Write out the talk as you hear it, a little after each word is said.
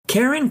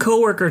Karen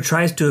coworker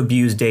tries to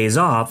abuse days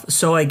off,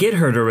 so I get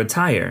her to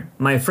retire.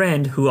 My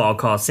friend, who I'll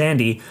call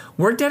Sandy,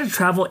 worked at a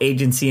travel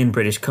agency in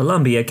British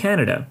Columbia,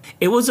 Canada.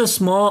 It was a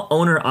small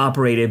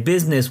owner-operated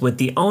business with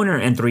the owner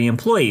and 3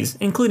 employees,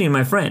 including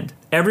my friend.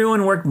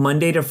 Everyone worked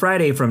Monday to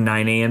Friday from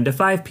 9 a.m. to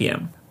 5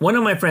 p.m. One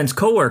of my friend's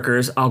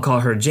coworkers, I'll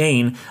call her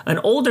Jane, an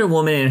older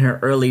woman in her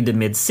early to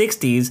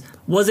mid-60s,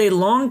 was a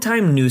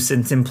longtime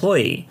nuisance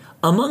employee.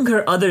 Among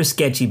her other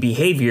sketchy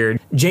behavior,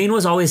 Jane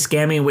was always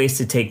scamming ways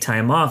to take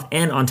time off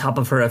and on top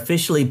of her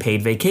officially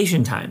paid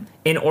vacation time.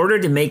 In order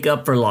to make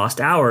up for lost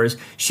hours,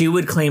 she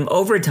would claim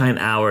overtime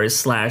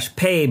hours /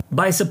 pay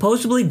by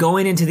supposedly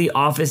going into the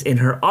office in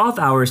her off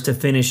hours to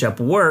finish up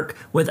work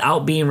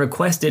without being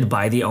requested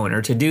by the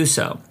owner to do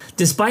so.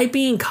 Despite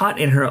being caught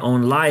in her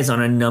own lies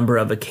on a number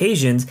of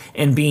occasions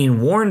and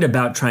being warned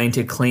about trying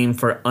to claim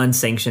for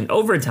unsanctioned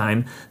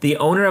overtime, the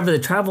owner of the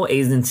travel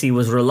agency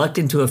was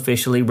reluctant to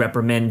officially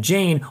reprimand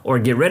Jane or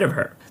get rid of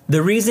her.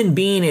 The reason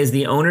being is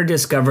the owner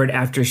discovered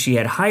after she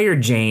had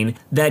hired Jane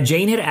that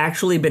Jane had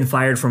actually been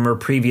fired from her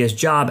previous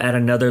job at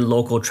another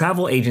local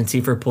travel agency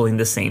for pulling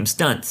the same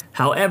stunts.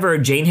 However,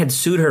 Jane had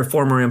sued her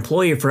former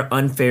employer for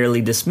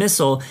unfairly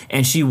dismissal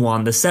and she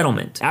won the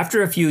settlement.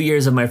 After a few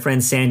years of my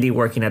friend Sandy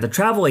working at the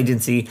travel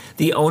agency,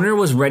 the owner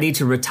was ready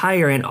to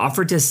retire and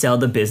offered to sell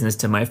the business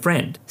to my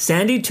friend.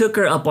 Sandy took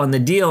her up on the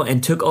deal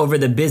and took over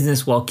the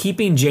business while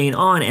keeping Jane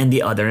on and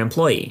the other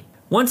employee.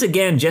 Once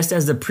again, just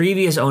as the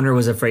previous owner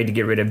was afraid to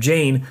get rid of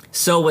Jane,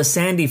 so was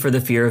Sandy for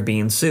the fear of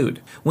being sued.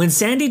 When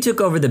Sandy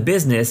took over the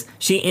business,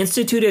 she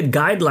instituted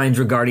guidelines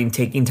regarding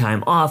taking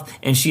time off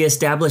and she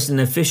established an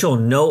official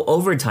no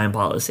overtime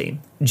policy.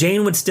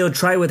 Jane would still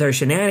try with her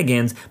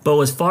shenanigans, but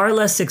was far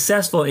less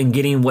successful in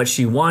getting what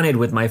she wanted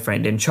with my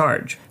friend in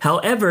charge.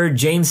 However,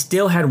 Jane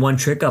still had one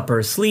trick up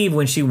her sleeve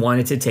when she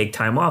wanted to take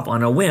time off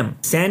on a whim.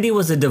 Sandy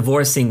was a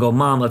divorced single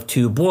mom of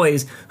 2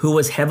 boys who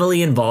was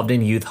heavily involved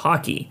in youth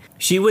hockey.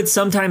 She would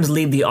sometimes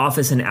leave the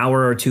office an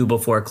hour or 2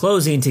 before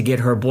closing to get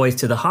her boys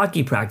to the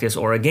hockey practice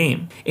or a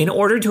game. In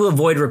order to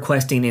avoid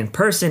requesting in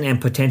person and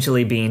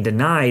potentially being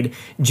denied,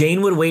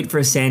 Jane would wait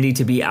for Sandy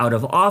to be out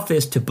of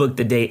office to book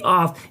the day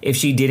off if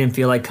she didn't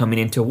feel like coming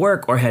into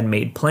work or had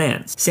made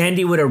plans.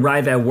 Sandy would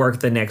arrive at work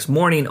the next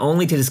morning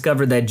only to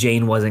discover that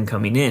Jane wasn't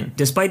coming in.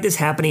 Despite this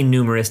happening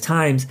numerous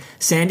times,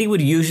 Sandy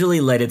would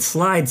usually let it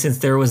slide since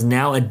there was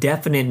now a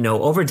definite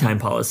no overtime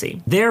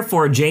policy.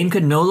 Therefore, Jane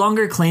could no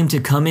longer claim to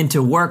come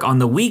into work on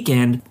the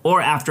weekend or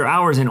after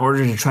hours in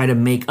order to try to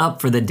make up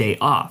for the day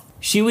off.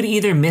 She would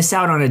either miss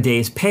out on a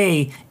day's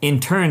pay, in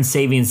turn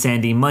saving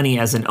Sandy money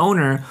as an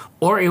owner,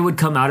 or it would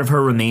come out of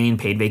her remaining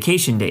paid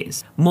vacation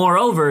days.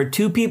 Moreover,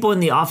 2 people in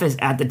the office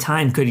at the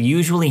time could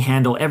usually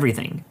handle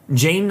everything.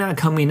 Jane not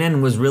coming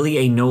in was really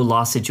a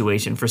no-loss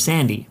situation for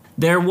Sandy.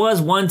 There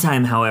was one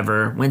time,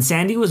 however, when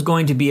Sandy was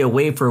going to be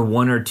away for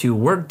 1 or 2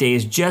 work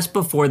days just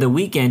before the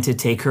weekend to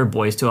take her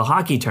boys to a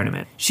hockey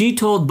tournament. She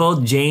told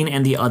both Jane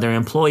and the other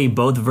employee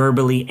both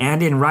verbally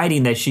and in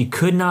writing that she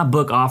could not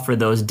book off for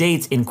those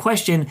dates in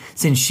question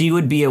since she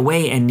would be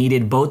away and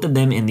needed both of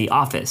them in the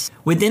office.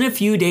 Within a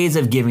few days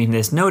of giving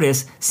this notice,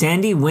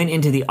 Sandy went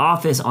into the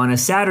office on a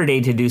Saturday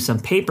to do some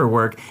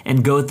paperwork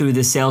and go through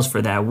the sales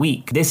for that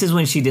week. This is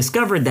when she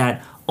discovered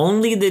that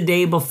only the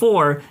day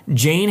before,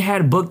 Jane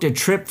had booked a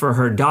trip for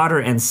her daughter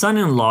and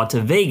son-in-law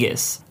to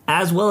Vegas,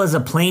 as well as a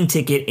plane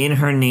ticket in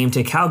her name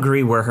to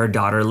Calgary where her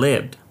daughter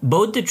lived.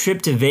 Both the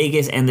trip to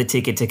Vegas and the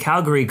ticket to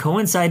Calgary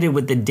coincided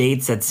with the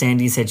dates that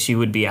Sandy said she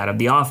would be out of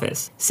the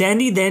office.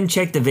 Sandy then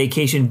checked the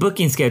vacation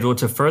booking schedule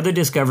to further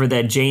discover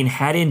that Jane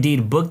had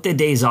indeed booked the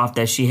days off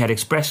that she had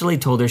expressly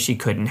told her she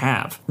couldn't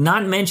have.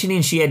 Not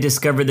mentioning she had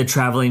discovered the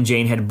traveling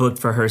Jane had booked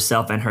for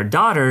herself and her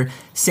daughter,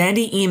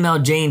 Sandy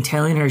emailed Jane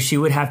telling her she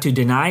would have to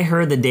deny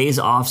her the days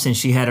off since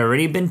she had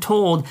already been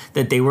told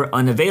that they were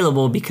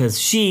unavailable because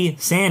she,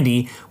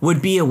 Sandy,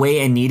 would be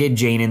away and needed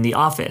Jane in the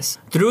office.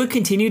 Through a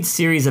continued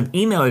series of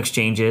email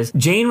exchanges,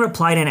 Jane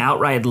replied and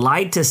outright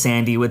lied to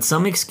Sandy with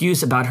some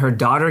excuse about her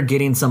daughter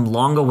getting some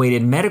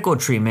long-awaited medical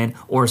treatment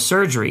or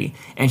surgery,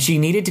 and she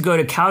needed to go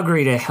to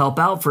Calgary to help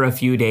out for a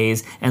few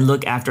days and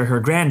look after her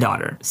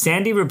granddaughter.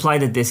 Sandy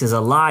replied that this is a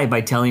lie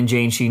by telling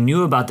Jane she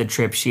knew about the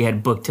trip she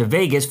had booked to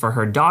Vegas for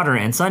her daughter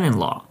and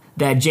son-in-law.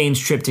 That Jane's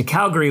trip to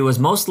Calgary was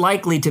most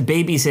likely to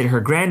babysit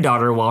her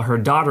granddaughter while her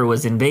daughter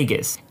was in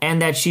Vegas,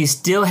 and that she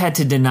still had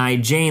to deny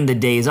Jane the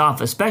days off,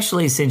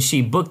 especially since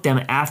she booked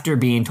them after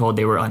being told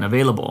they were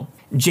unavailable.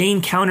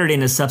 Jane countered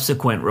in a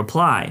subsequent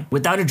reply,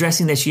 without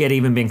addressing that she had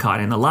even been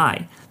caught in a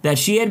lie, that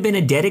she had been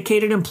a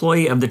dedicated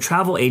employee of the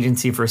travel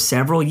agency for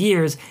several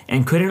years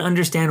and couldn't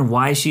understand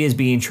why she is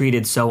being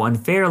treated so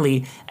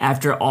unfairly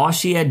after all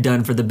she had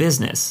done for the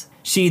business.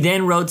 She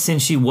then wrote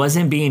since she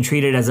wasn't being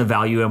treated as a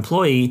value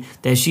employee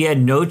that she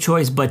had no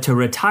choice but to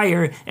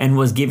retire and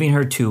was giving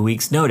her 2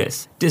 weeks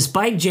notice.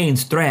 Despite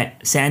Jane's threat,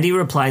 Sandy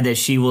replied that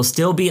she will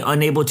still be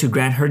unable to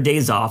grant her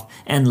days off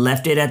and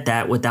left it at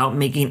that without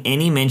making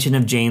any mention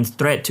of Jane's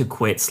threat to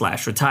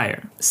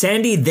quit/retire.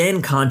 Sandy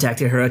then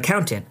contacted her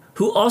accountant, who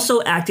who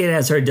also acted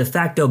as her de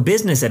facto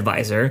business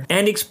advisor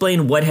and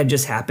explained what had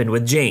just happened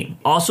with Jane.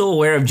 Also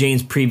aware of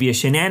Jane's previous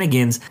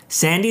shenanigans,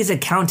 Sandy's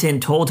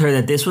accountant told her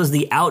that this was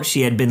the out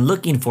she had been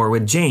looking for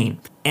with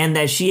Jane, and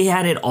that she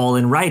had it all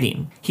in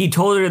writing. He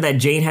told her that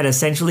Jane had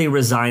essentially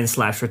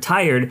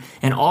resigned/retired,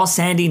 and all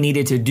Sandy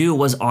needed to do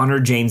was honor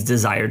Jane's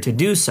desire to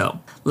do so.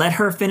 Let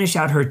her finish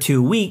out her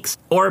 2 weeks,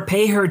 or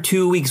pay her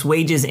 2 weeks'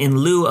 wages in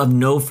lieu of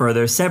no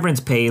further severance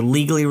pay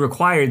legally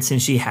required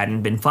since she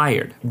hadn't been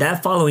fired.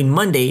 That following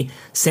Monday,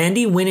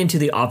 Sandy went into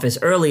the office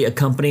early,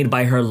 accompanied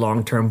by her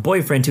long-term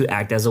boyfriend to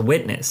act as a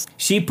witness.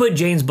 She put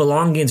Jane's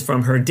belongings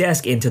from her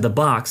desk into the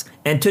box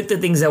and took the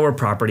things that were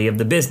property of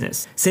the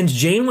business. Since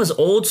Jane was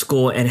old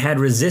school and had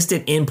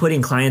resisted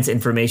inputting clients'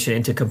 information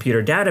into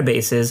computer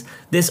databases,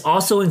 this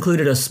also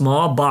included a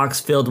small box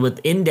filled with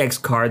index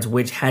cards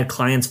which had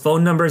clients'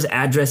 phone numbers,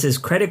 addresses,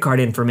 credit card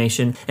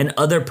information, and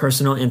other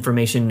personal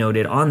information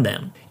noted on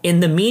them.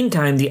 In the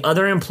meantime, the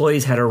other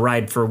employees had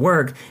arrived for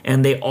work,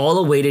 and they all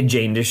awaited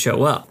Jane to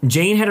show up.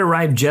 Jane had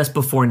arrived just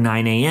before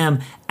 9 a.m.,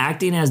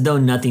 acting as though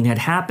nothing had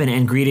happened,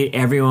 and greeted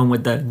everyone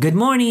with the "good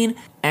morning"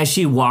 as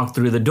she walked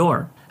through the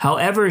door.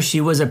 However,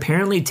 she was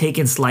apparently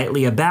taken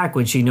slightly aback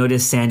when she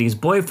noticed Sandy's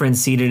boyfriend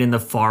seated in the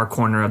far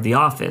corner of the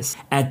office.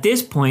 At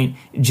this point,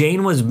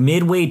 Jane was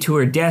midway to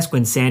her desk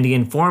when Sandy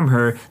informed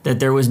her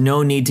that there was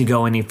no need to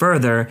go any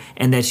further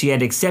and that she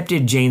had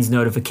accepted Jane's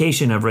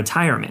notification of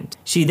retirement.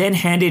 She then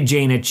handed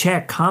Jane a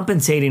check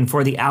compensating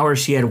for the hours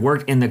she had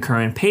worked in the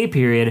current pay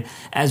period,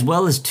 as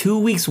well as 2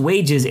 weeks'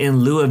 wages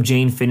in lieu of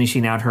Jane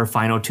finishing out her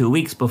final 2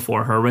 weeks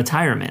before her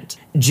retirement.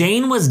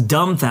 Jane was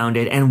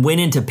dumbfounded and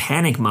went into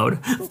panic mode.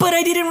 "But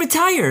I didn't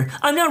retire!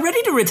 I'm not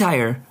ready to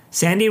retire!"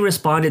 Sandy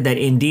responded that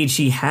indeed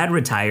she had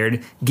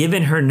retired,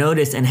 given her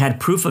notice, and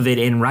had proof of it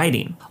in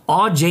writing.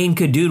 All Jane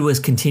could do was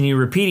continue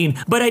repeating,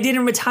 "But I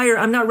didn't retire,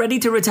 I'm not ready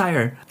to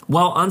retire,"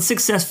 while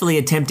unsuccessfully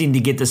attempting to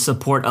get the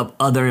support of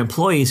other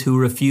employees who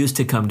refused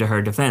to come to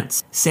her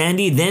defense.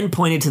 Sandy then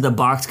pointed to the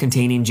box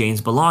containing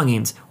Jane's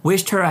belongings,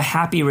 wished her a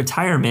happy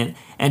retirement,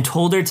 and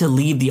told her to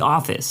leave the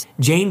office.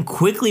 Jane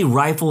quickly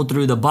rifled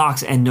through the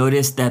box and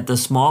noticed that the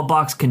small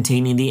box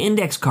containing the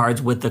index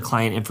cards with the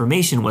client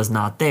information was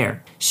not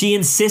there. She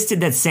insisted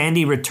that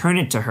Sandy return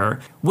it to her,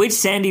 which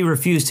Sandy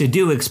refused to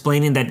do,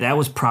 explaining that that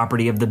was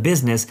property of the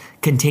business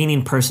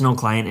containing personal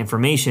client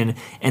information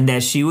and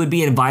that she would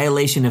be in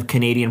violation of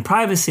Canadian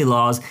privacy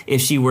laws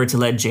if she were to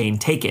let Jane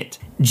take it.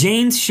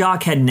 Jane's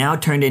shock had now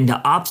turned into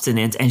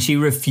obstinance, and she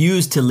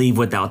refused to leave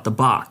without the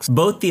box.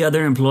 Both the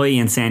other employee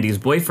and Sandy's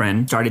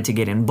boyfriend started to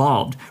get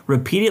involved,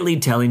 repeatedly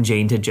telling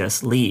Jane to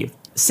just leave.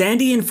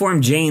 Sandy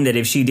informed Jane that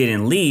if she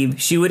didn't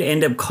leave, she would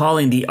end up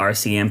calling the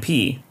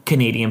RCMP,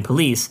 Canadian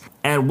Police,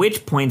 at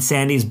which point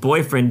Sandy's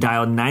boyfriend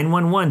dialed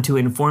 911 to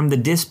inform the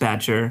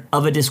dispatcher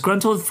of a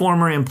disgruntled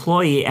former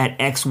employee at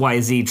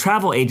XYZ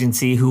travel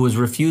agency who was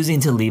refusing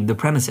to leave the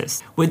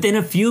premises. Within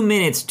a few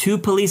minutes, 2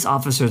 police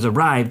officers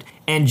arrived,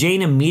 and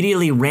Jane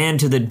immediately ran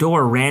to the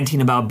door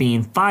ranting about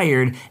being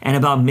fired and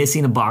about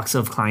missing a box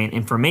of client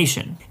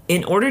information.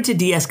 In order to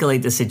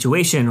de-escalate the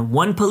situation,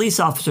 one police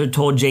officer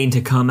told Jane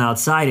to come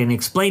outside and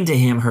explain to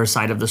him her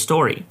side of the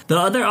story. The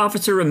other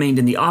officer remained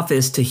in the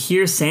office to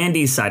hear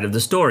Sandy's side of the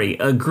story,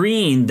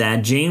 agreeing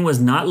that Jane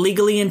was not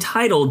legally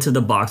entitled to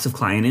the box of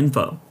client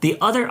info. The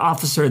other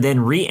officer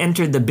then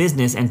re-entered the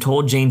business and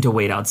told Jane to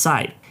wait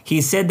outside. He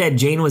said that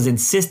Jane was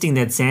insisting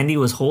that Sandy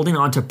was holding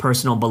onto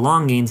personal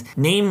belongings,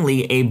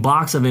 namely a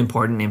box of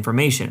important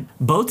information.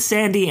 Both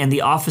Sandy and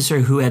the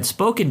officer who had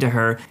spoken to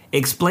her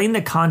explained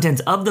the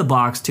contents of the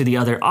box to the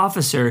other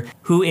officer,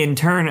 who in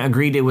turn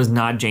agreed it was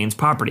not Jane's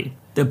property.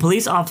 The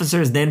police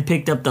officers then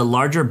picked up the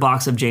larger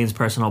box of Jane's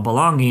personal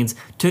belongings,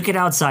 took it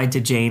outside to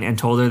Jane, and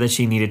told her that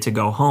she needed to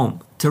go home.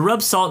 To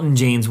rub salt in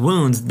Jane's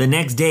wounds, the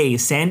next day,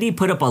 Sandy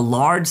put up a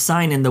large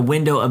sign in the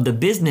window of the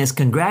business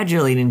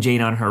congratulating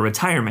Jane on her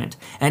retirement,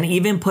 and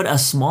even put a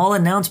small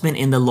announcement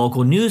in the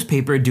local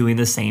newspaper doing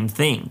the same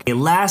thing.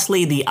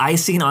 Lastly, the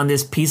icing on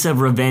this piece of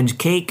revenge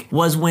cake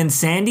was when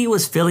Sandy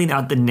was filling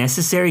out the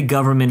necessary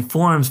government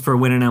forms for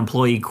when an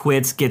employee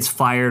quits, gets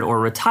fired,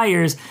 or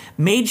retires,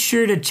 made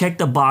sure to check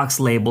the box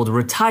labeled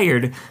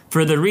retired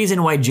for the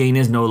reason why Jane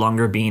is no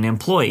longer being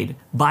employed.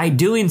 By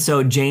doing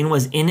so, Jane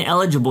was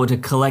ineligible to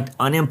collect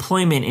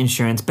unemployment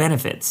insurance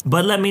benefits.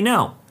 But let me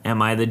know,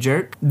 am I the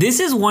jerk? This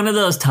is one of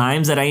those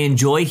times that I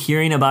enjoy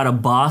hearing about a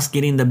boss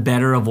getting the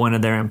better of one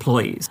of their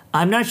employees.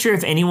 I'm not sure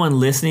if anyone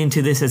listening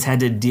to this has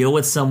had to deal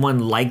with someone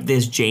like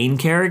this Jane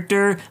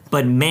character,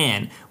 but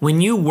man,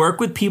 when you work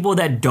with people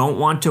that don't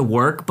want to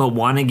work but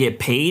want to get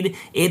paid,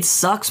 it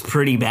sucks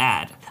pretty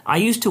bad. I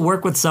used to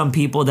work with some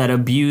people that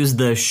abused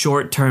the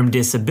short-term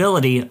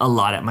disability a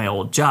lot at my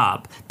old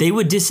job. They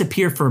would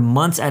disappear for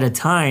months at a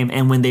time,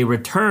 and when they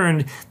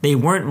returned, they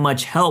weren't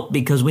much help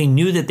because we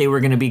knew that they were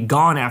going to be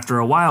gone after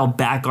a while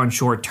back on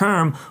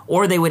short-term,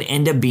 or they would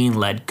end up being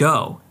let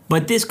go.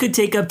 but this could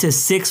take up to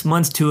 6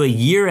 months to a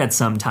year at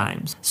some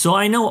times. So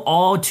I know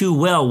all too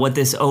well what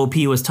this OP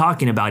was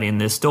talking about in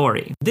this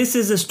story. This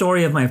is the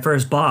story of my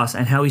first boss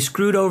and how he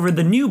screwed over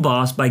the new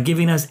boss by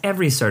giving us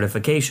every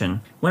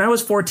certification. When I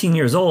was 14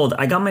 years old,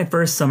 I got my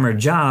first summer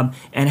job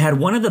and had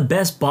one of the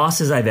best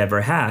bosses I've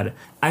ever had.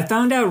 I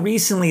found out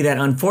recently that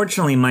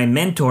unfortunately my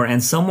mentor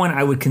and someone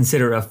I would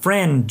consider a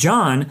friend,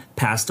 John,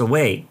 passed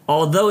away.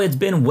 Although it's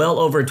been well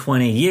over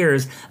 20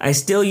 years, I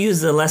still use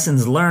the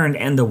lessons learned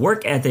and the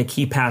work ethic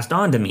he passed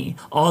on to me.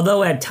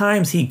 Although at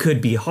times he could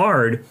be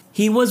hard,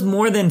 he was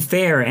more than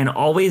fair and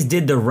always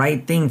did the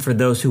right thing for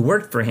those who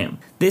worked for him.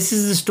 This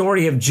is the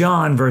story of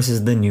John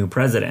versus the new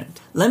president.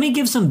 Let me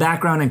give some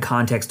background and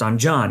context on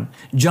John.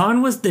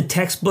 John was the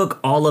textbook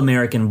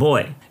all-American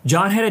boy.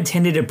 John had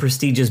attended a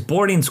prestigious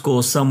boarding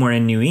school somewhere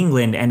in New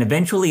England and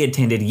eventually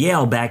attended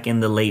Yale back in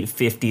the late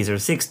 50s or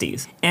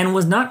 60s, and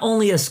was not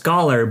only a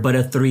scholar but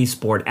a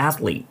three-sport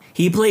athlete.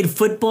 He played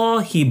football,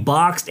 he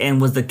boxed, and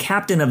was the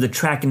captain of the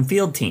track and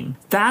field team.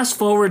 Fast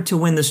forward to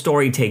when the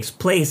story takes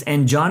place,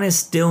 and John is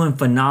still in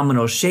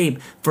phenomenal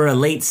shape for a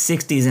late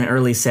 60s and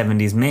early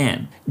 70s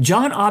man.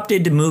 John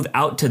opted to move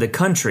out to the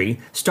country,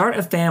 start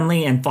a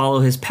family, and follow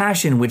his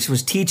passion, which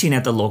was teaching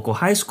at the local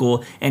high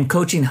school and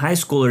coaching high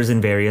schoolers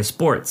in various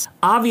sports.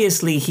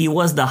 Obviously, he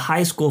was the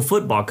high school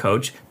football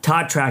coach,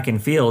 taught track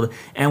and field,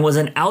 and was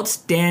an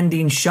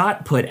outstanding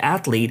shot put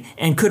athlete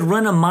and could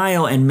run a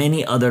mile and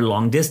many other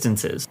long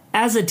distances.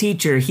 As a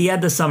teacher, he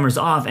had the summers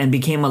off and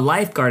became a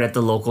lifeguard at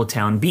the local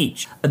town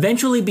beach,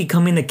 eventually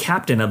becoming the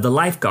captain of the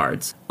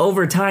lifeguards.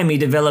 Over time, he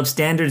developed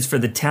standards for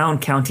the town,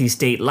 county,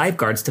 state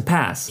lifeguards to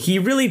pass. He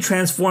really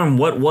transformed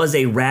what was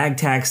a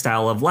ragtag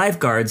style of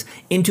lifeguards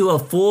into a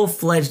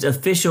full-fledged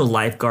official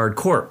lifeguard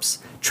corps,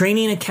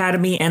 training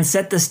academy, and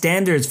set the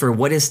standards for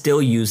what is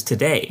still used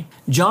today.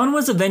 John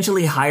was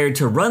eventually hired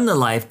to run the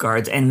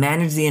lifeguards and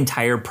manage the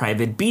entire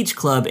private beach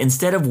club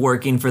instead of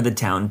working for the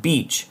town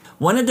beach.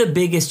 One of the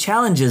biggest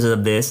challenges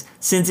of this,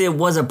 since it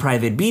was a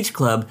private beach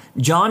club,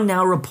 John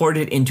now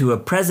reported into a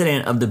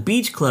president of the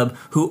beach club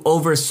who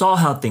oversaw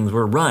how things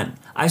were run.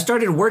 I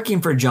started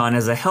working for John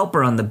as a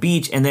helper on the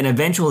beach and then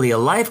eventually a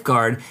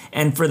lifeguard,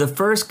 and for the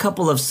first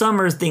couple of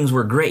summers things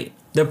were great.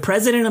 The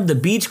president of the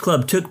beach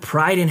club took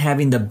pride in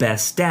having the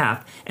best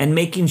staff and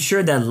making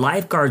sure that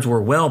lifeguards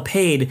were well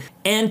paid,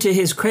 and to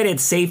his credit,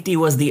 safety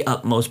was the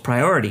utmost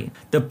priority.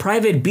 The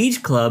private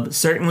beach club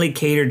certainly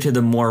catered to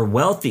the more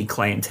wealthy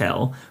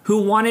clientele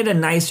who wanted a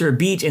nicer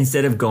beach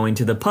instead of going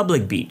to the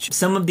public beach.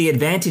 Some of the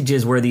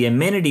advantages were the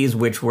amenities,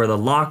 which were the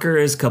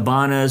lockers,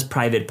 cabanas,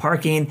 private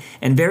parking,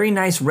 and very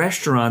nice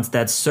restaurants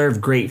that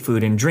served great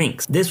food and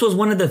drinks. This was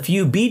one of the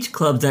few beach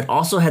clubs that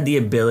also had the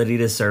ability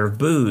to serve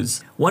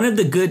booze. One of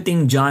the good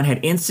things John had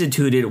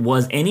instituted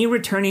was any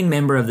returning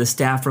member of the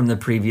staff from the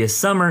previous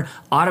summer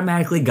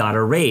automatically got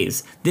a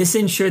raise. This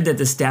ensured that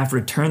the staff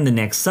returned the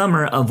next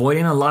summer,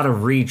 avoiding a lot of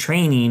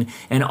retraining,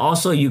 and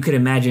also you could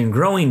imagine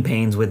growing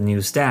pains with new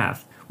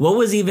staff. What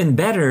was even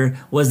better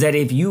was that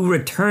if you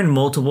returned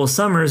multiple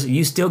summers,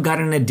 you still got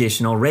an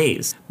additional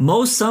raise.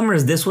 Most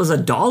summers, this was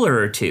 $1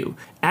 or $2.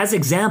 As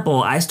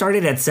example, I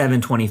started at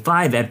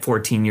 $7.25 at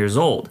 14 years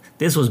old.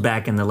 This was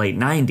back in the late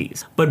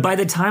 90s. But by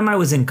the time I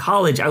was in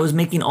college, I was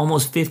making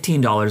almost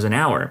 $15 an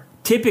hour.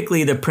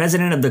 Typically, the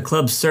president of the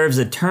club serves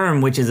a term,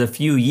 which is a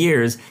few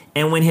years,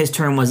 and when his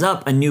term was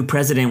up, a new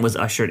president was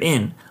ushered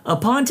in.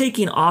 Upon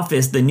taking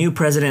office, the new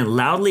president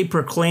loudly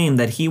proclaimed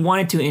that he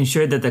wanted to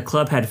ensure that the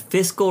club had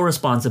fiscal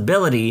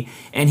responsibility,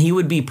 and he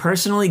would be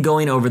personally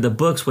going over the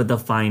books with a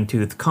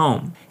fine-tooth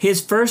comb.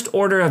 His first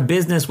order of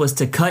business was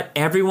to cut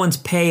everyone's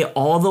pay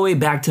all the way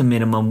back to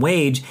minimum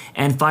wage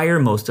and fire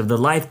most of the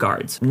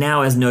lifeguards.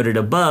 Now, as noted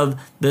above,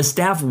 the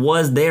staff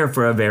was there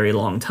for a very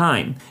long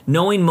time,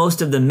 knowing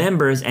most of the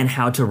members and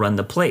how to run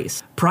the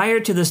place. Prior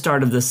to the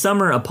start of the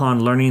summer,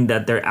 upon learning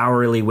that their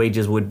hourly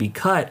wages would be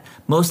cut,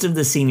 most of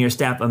the senior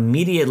staff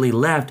immediately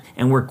left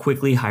and were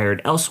quickly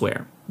hired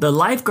elsewhere. The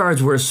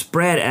lifeguards were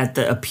spread at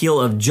the appeal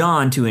of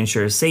John to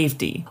ensure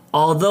safety.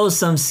 Although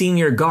some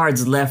senior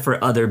guards left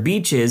for other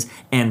beaches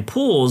and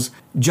pools,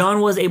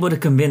 John was able to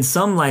convince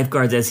some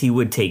lifeguards as he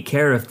would take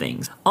care of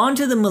things. On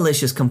to the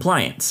malicious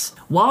compliance.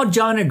 While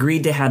John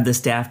agreed to have the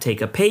staff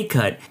take a pay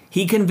cut,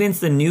 he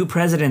convinced the new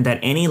president that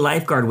any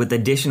lifeguard with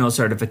additional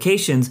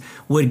certifications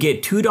would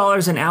get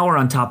 $2 an hour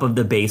on top of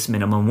the base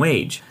minimum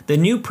wage. The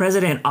new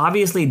president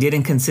obviously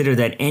didn't consider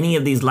that any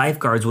of these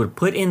lifeguards would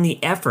put in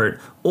the effort,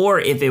 or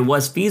if it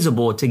was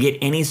feasible, to get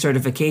any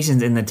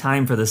certifications in the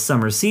time for the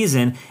summer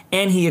season,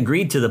 and he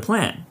agreed to the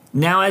plan.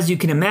 Now, as you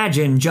can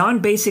imagine, John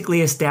basically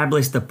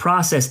established the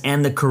process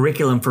and the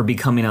curriculum for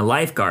becoming a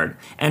lifeguard,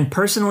 and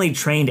personally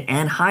trained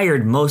and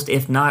hired most,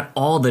 if not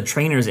all, the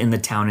trainers in the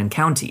town and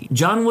county.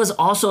 John was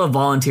also a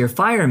volunteer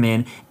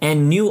fireman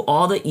and knew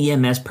all the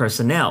EMS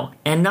personnel,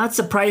 and not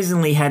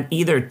surprisingly had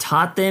either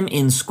taught them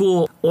in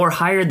school or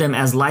hired them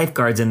as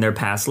lifeguards in their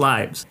past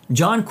lives.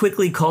 John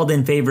quickly called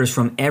in favors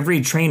from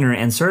every trainer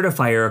and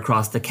certifier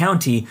across the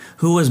county,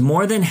 who was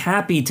more than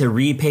happy to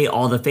repay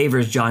all the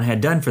favors John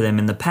had done for them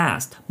in the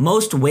past.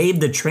 Most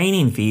waived the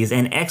training fees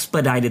and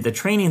expedited the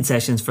training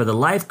sessions for the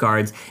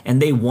lifeguards,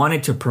 and they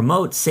wanted to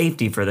promote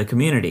safety for the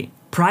community.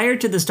 Prior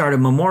to the start of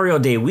Memorial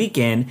Day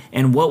weekend,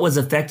 and what was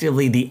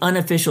effectively the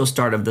unofficial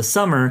start of the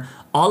summer,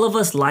 all of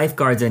us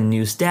lifeguards and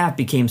new staff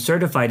became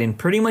certified in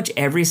pretty much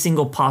every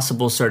single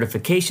possible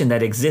certification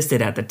that existed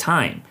at the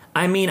time.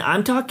 I mean,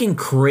 I'm talking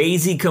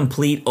crazy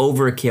complete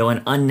overkill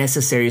and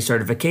unnecessary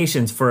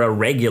certifications for a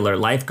regular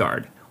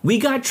lifeguard. We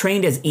got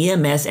trained as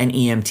EMS and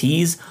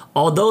EMTs.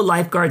 Although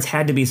lifeguards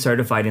had to be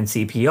certified in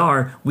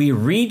CPR, we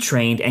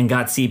retrained and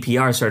got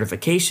CPR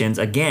certifications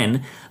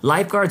again,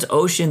 lifeguards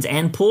oceans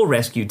and pool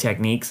rescue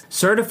techniques,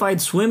 certified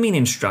swimming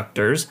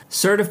instructors,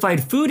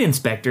 certified food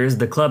inspectors,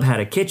 the club had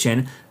a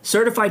kitchen,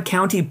 certified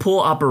county pool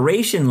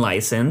operation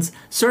license,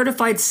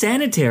 certified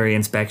sanitary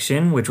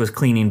inspection, which was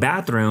cleaning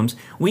bathrooms.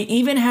 We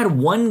even had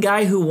one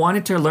guy who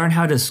wanted to learn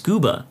how to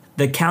scuba.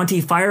 The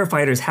county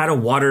firefighters had a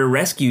water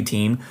rescue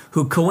team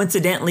who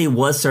coincidentally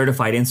was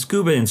certified in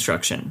scuba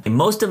instruction. And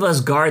most of us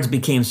guards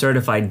became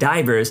certified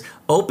divers,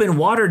 open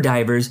water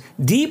divers,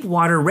 deep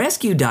water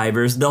rescue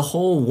divers, the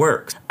whole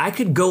works. I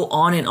could go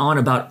on and on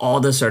about all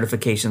the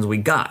certifications we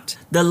got.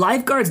 The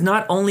lifeguards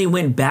not only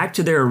went back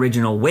to their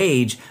original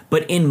wage,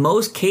 but in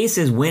most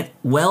cases went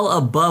well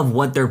above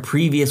what their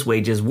previous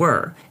wages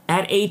were.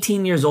 At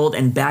 18 years old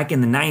and back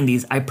in the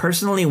 90s, I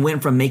personally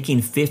went from making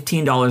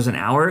 $15 an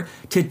hour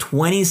to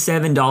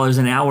 $27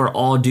 an hour,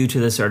 all due to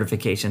the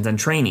certifications and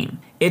training.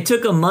 It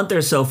took a month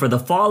or so for the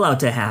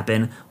fallout to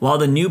happen. While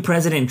the new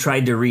president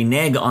tried to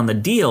renege on the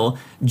deal,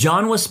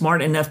 John was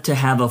smart enough to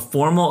have a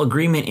formal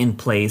agreement in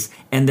place,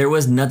 and there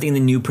was nothing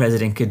the new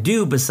president could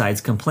do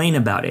besides complain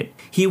about it.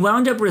 He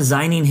wound up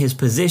resigning his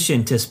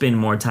position to spend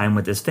more time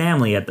with his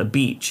family at the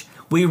beach.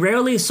 We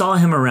rarely saw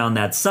him around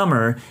that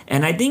summer,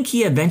 and I think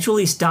he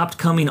eventually stopped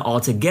coming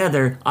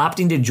altogether,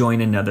 opting to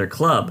join another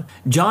club.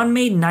 John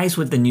made nice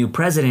with the new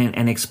president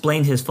and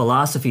explained his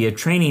philosophy of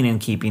training and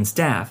keeping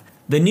staff.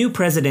 The new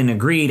president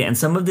agreed, and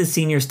some of the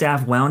senior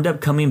staff wound up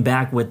coming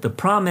back with the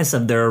promise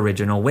of their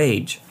original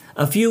wage.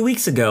 A few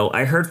weeks ago,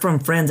 I heard from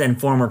friends and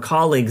former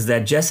colleagues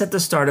that just at the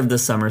start of the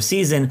summer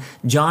season,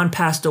 John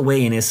passed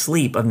away in his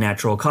sleep of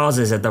natural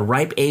causes at the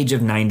ripe age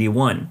of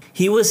 91.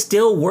 He was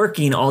still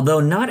working,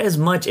 although not as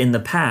much in the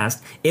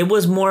past. It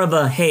was more of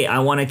a, hey, I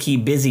want to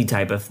keep busy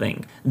type of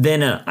thing,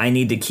 than a, I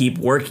need to keep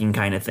working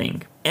kind of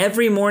thing.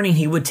 Every morning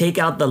he would take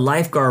out the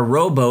lifeguard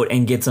rowboat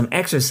and get some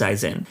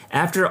exercise in.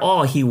 After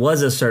all, he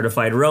was a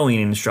certified rowing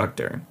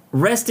instructor.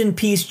 Rest in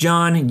peace,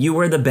 John, you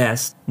were the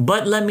best.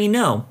 But let me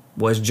know,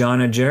 was John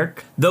a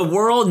jerk? The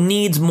world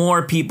needs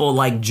more people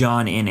like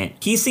John in it.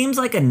 He seems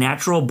like a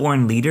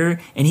natural-born leader,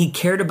 and he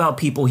cared about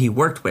people he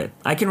worked with.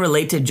 I can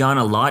relate to John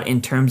a lot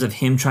in terms of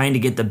him trying to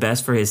get the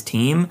best for his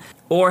team,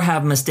 or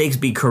have mistakes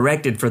be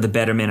corrected for the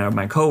betterment of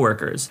my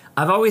coworkers.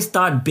 I've always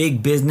thought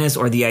big business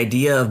or the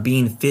idea of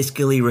being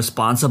fiscally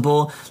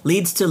responsible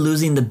leads to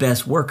losing the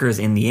best workers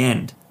in the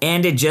end.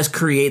 And it just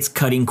creates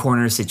cutting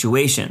corner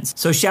situations.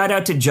 So shout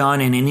out to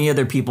John and any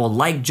other people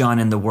like John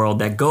in the world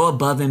that go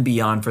above and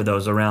beyond for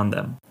those around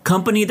them.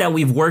 Company that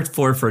we've worked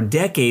for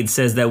decades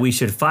says that we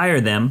should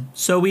fire them,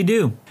 so we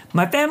do.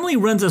 My family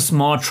runs a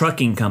small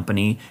trucking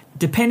company.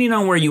 Depending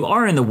on where you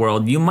are in the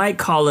world, you might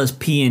call us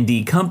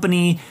P&D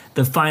Company,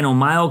 the Final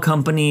Mile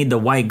Company, the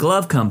White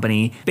Glove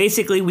Company.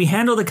 Basically, we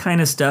handle the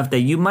kind of stuff that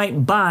you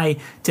might buy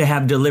to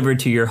have delivered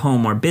to your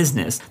home or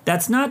business.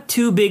 That's not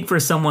too big for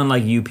someone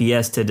like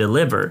UPS to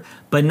deliver,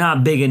 but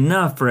not big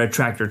enough for a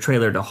tractor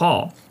trailer to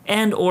haul.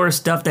 And or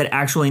stuff that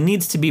actually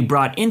needs to be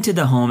brought into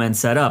the home and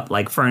set up,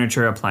 like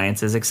furniture,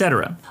 appliances,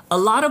 etc. A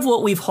lot of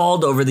what we've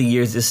hauled over the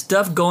years is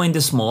stuff going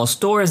to small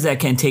stores that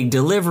can take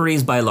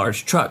deliveries by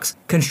large trucks,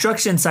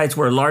 construction sites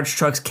where large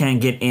trucks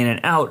can't get in and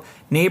out,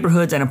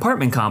 neighborhoods and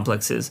apartment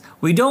complexes.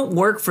 We don't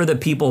work for the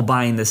people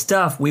buying the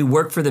stuff, we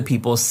work for the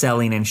people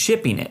selling and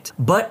shipping it.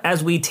 But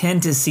as we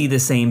tend to see the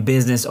same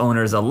business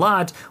owners a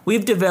lot,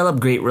 we've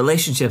developed great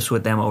relationships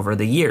with them over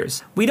the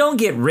years. We don't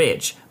get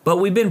rich, but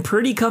we've been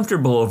pretty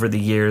comfortable over the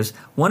years.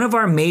 One of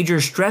our major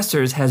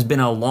stressors has been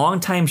a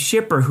long-time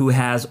shipper who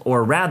has,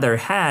 or rather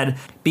had,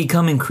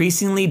 become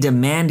increasingly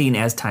demanding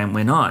as time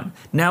went on.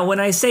 Now, when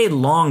I say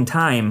long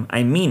time,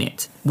 I mean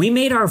it. We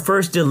made our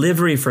first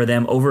delivery for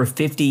them over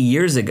 50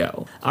 years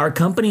ago. Our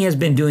company has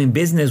been doing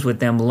business with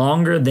them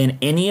longer than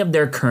any of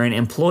their current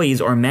employees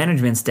or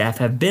management staff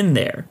have been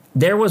there.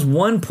 There was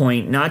one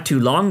point not too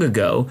long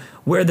ago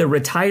where the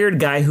retired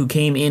guy who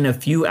came in a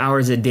few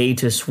hours a day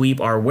to sweep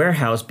our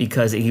warehouse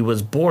because he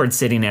was bored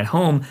sitting at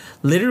home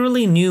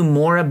literally knew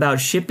more about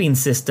shipping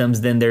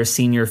systems than their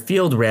senior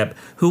field rep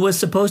who was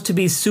supposed to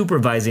be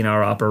supervising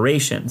our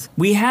operations.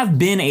 We have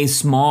been a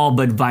small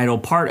but vital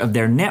part of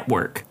their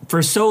network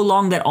for so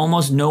long that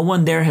almost no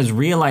one there has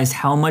realized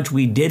how much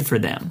we did for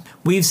them.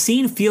 We've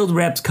seen field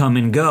reps come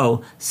and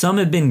go. Some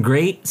have been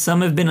great,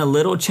 some have been a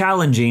little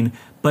challenging,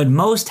 but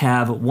most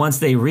have, once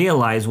they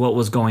realized what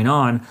was going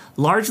on,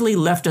 largely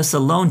left us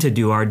alone to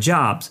do our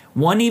jobs.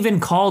 One even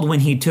called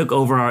when he took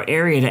over our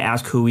area to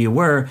ask who we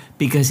were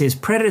because his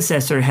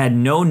predecessor had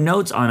no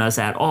notes on us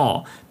at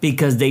all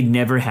because they'd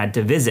never had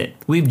to visit.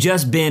 We've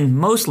just been,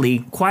 mostly,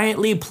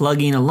 quietly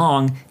plugging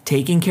along,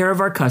 taking care of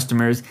our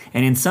customers,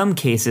 and in some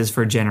cases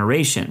for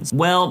generations.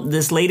 Well,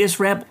 this latest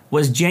rep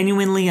was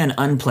genuinely an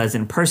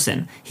unpleasant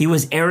person. He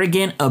was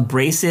arrogant,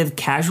 abrasive,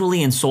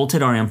 casually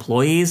insulted our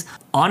employees.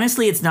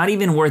 Honestly, it's not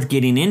even worth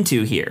getting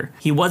into here.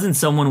 He wasn't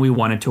someone we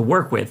wanted to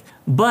work with.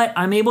 But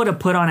I'm able to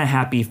put on a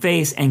happy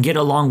face and get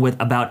along with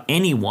about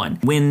anyone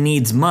when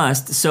needs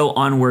must, so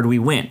onward we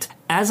went.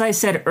 As I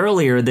said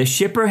earlier, the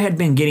shipper had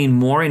been getting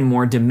more and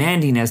more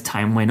demanding as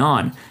time went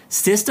on.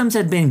 Systems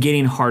had been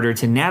getting harder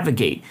to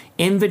navigate.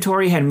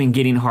 Inventory had been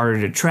getting harder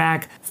to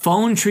track.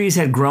 Phone trees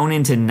had grown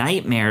into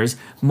nightmares.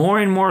 More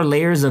and more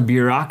layers of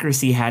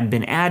bureaucracy had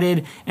been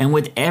added, and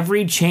with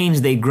every change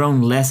they'd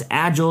grown less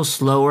agile,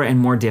 slower, and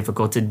more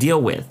difficult to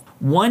deal with.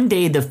 One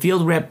day the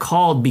field rep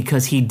called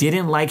because he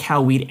didn't like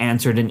how we'd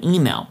answered an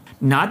email.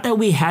 Not that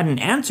we hadn't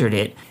answered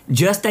it,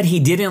 just that he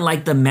didn't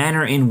like the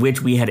manner in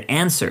which we had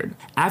answered.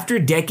 After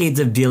decades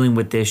of dealing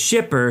with this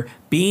shipper,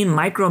 being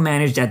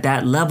micromanaged at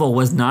that level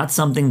was not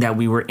something that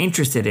we were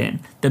interested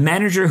in. The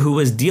manager who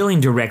was dealing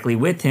directly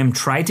with him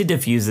tried to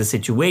defuse the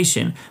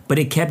situation, but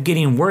it kept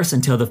getting worse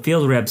until the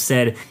field rep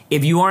said,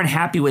 "If you aren't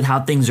happy with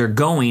how things are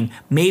going,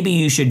 maybe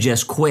you should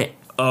just quit."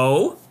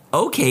 Oh,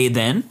 okay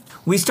then.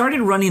 We started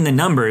running the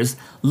numbers,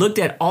 looked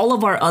at all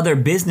of our other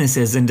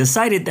businesses and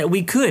decided that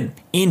we could,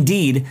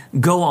 indeed,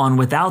 go on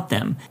without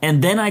them.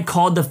 And then I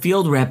called the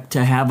field rep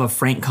to have a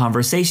frank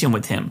conversation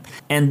with him.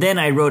 And then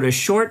I wrote a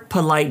short,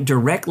 polite,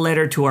 direct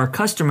letter to our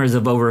customers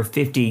of over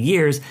 50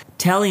 years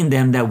telling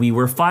them that we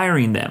were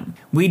firing them.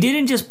 We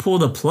didn't just pull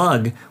the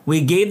plug,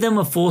 we gave them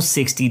a full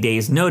 60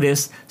 days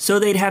notice so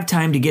they'd have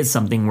time to get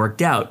something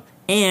worked out.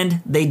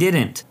 And they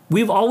didn't.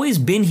 We've always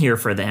been here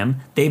for them.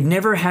 They've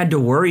never had to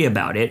worry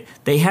about it.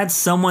 They had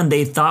someone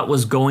they thought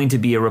was going to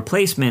be a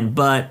replacement,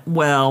 but,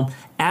 well,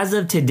 as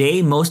of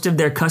today, most of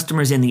their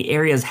customers in the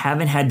areas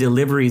haven't had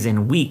deliveries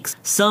in weeks,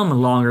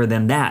 some longer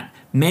than that.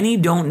 Many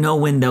don't know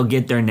when they'll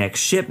get their next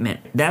shipment.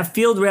 That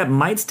field rep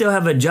might still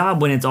have a job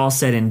when it's all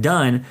said and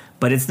done,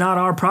 but it's not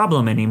our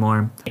problem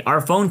anymore. Our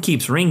phone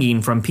keeps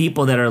ringing from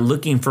people that are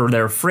looking for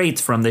their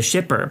freights from the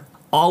shipper.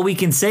 All we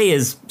can say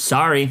is,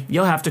 sorry,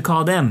 you'll have to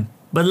call them.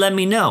 But let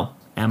me know,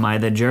 am I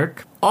the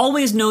jerk?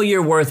 Always know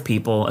your worth,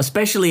 people,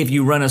 especially if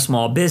you run a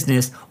small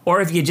business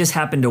or if you just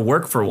happen to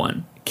work for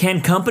one.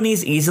 Can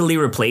companies easily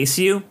replace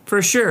you?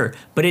 For sure,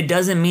 but it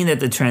doesn't mean that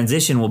the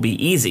transition will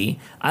be easy.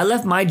 I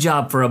left my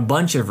job for a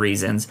bunch of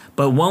reasons,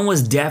 but one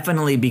was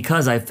definitely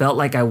because I felt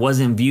like I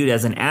wasn't viewed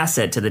as an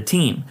asset to the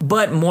team,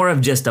 but more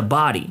of just a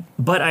body.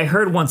 But I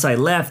heard once I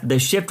left, the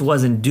shift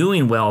wasn't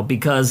doing well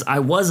because I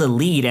was a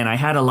lead and I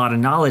had a lot of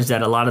knowledge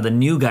that a lot of the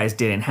new guys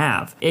didn't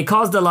have. It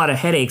caused a lot of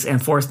headaches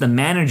and forced the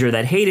manager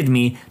that hated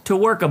me to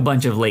work a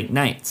bunch of late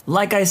nights.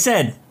 Like I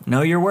said,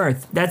 know your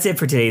worth. That's it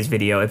for today's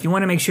video. If you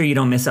want to make sure you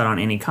don't miss out on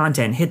any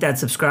content, hit that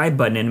subscribe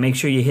button and make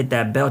sure you hit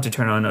that bell to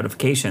turn on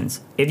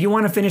notifications. If you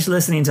want to finish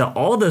listening to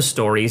all those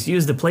stories,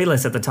 use the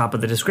playlist at the top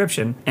of the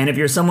description. And if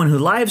you're someone who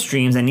live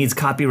streams and needs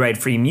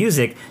copyright-free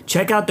music,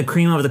 check out the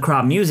Cream of the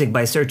Crop music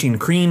by searching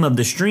Cream of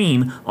the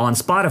Stream on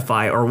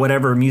Spotify or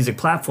whatever music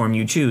platform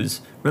you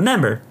choose.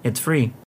 Remember, it's free.